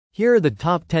Here are the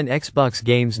top 10 Xbox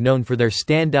games known for their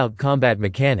standout combat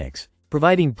mechanics,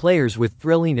 providing players with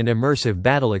thrilling and immersive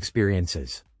battle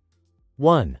experiences.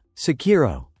 1.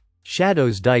 Sekiro.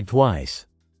 Shadows Die Twice.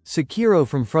 Sekiro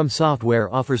from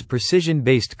Software offers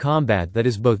precision-based combat that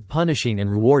is both punishing and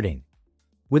rewarding.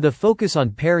 With a focus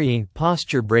on parrying,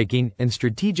 posture breaking, and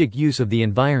strategic use of the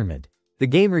environment, the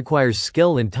game requires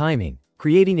skill and timing,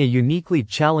 creating a uniquely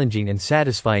challenging and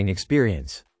satisfying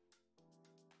experience.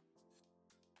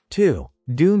 2.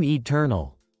 Doom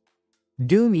Eternal.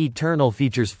 Doom Eternal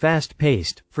features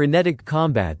fast-paced, frenetic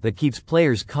combat that keeps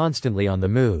players constantly on the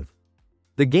move.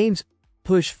 The game's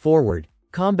push-forward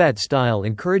combat style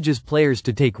encourages players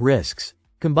to take risks,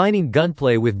 combining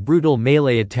gunplay with brutal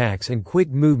melee attacks and quick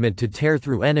movement to tear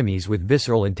through enemies with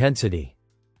visceral intensity.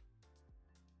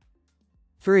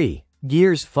 3.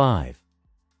 Gears 5.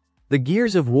 The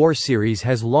Gears of War series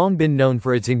has long been known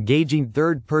for its engaging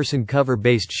third-person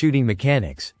cover-based shooting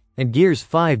mechanics, and Gears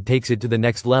 5 takes it to the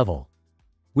next level.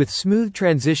 With smooth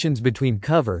transitions between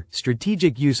cover,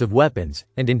 strategic use of weapons,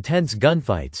 and intense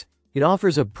gunfights, it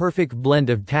offers a perfect blend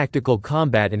of tactical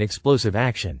combat and explosive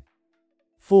action.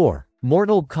 4.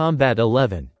 Mortal Kombat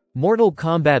 11. Mortal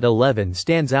Kombat 11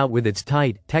 stands out with its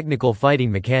tight, technical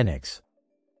fighting mechanics.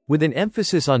 With an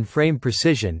emphasis on frame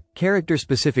precision,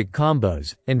 character-specific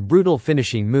combos, and brutal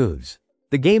finishing moves,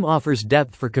 the game offers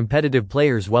depth for competitive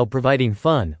players while providing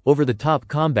fun, over-the-top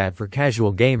combat for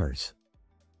casual gamers.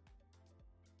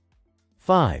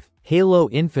 5. Halo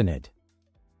Infinite.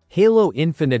 Halo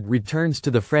Infinite returns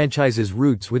to the franchise's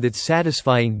roots with its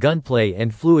satisfying gunplay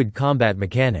and fluid combat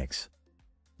mechanics.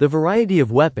 The variety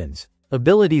of weapons,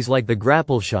 abilities like the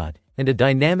grapple shot, and a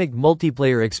dynamic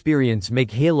multiplayer experience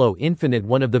make Halo Infinite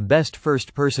one of the best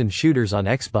first-person shooters on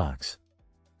Xbox.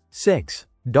 6.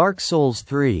 Dark Souls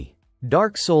 3.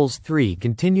 Dark Souls 3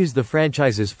 continues the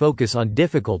franchise's focus on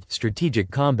difficult,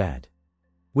 strategic combat.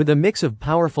 With a mix of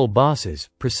powerful bosses,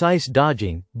 precise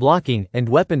dodging, blocking, and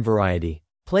weapon variety,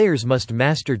 players must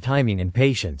master timing and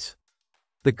patience.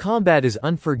 The combat is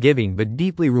unforgiving but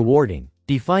deeply rewarding,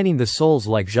 defining the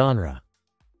Souls-like genre.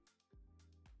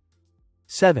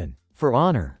 7. For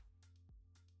Honor.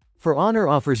 For Honor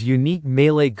offers unique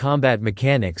melee combat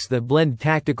mechanics that blend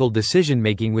tactical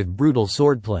decision-making with brutal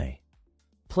swordplay.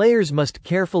 Players must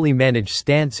carefully manage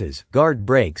stances, guard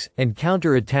breaks, and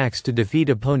counter-attacks to defeat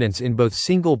opponents in both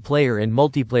single-player and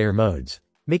multiplayer modes,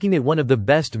 making it one of the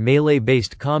best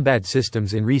melee-based combat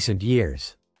systems in recent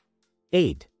years.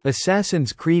 8.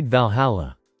 Assassin's Creed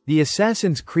Valhalla. The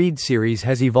Assassin's Creed series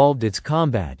has evolved its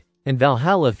combat, and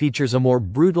Valhalla features a more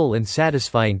brutal and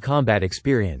satisfying combat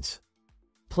experience.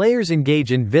 Players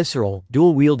engage in visceral,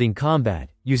 dual-wielding combat,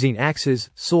 using axes,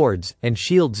 swords, and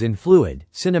shields in fluid,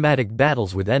 cinematic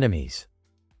battles with enemies.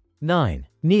 9.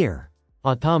 Nier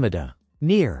Automata.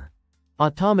 Nier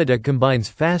Automata combines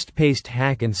fast-paced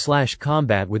hack-and-slash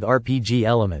combat with RPG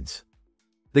elements.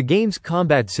 The game's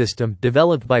combat system,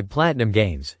 developed by Platinum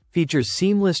Games, features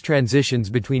seamless transitions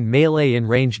between melee and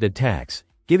ranged attacks,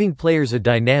 giving players a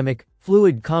dynamic,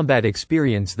 fluid combat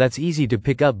experience that's easy to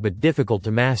pick up but difficult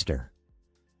to master.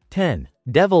 10.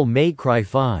 Devil May Cry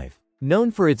 5.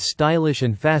 Known for its stylish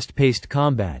and fast-paced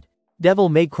combat, Devil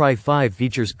May Cry 5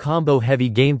 features combo-heavy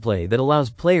gameplay that allows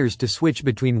players to switch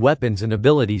between weapons and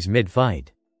abilities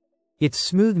mid-fight. Its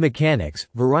smooth mechanics,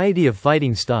 variety of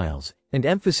fighting styles, and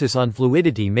emphasis on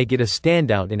fluidity make it a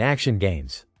standout in action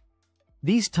games.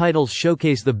 These titles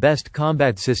showcase the best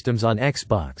combat systems on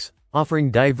Xbox,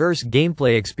 offering diverse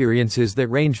gameplay experiences that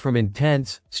range from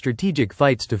intense, strategic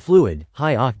fights to fluid,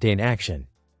 high-octane action.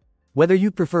 Whether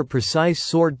you prefer precise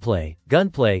swordplay,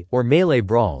 gunplay, or melee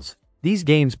brawls, these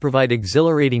games provide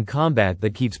exhilarating combat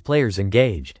that keeps players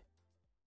engaged.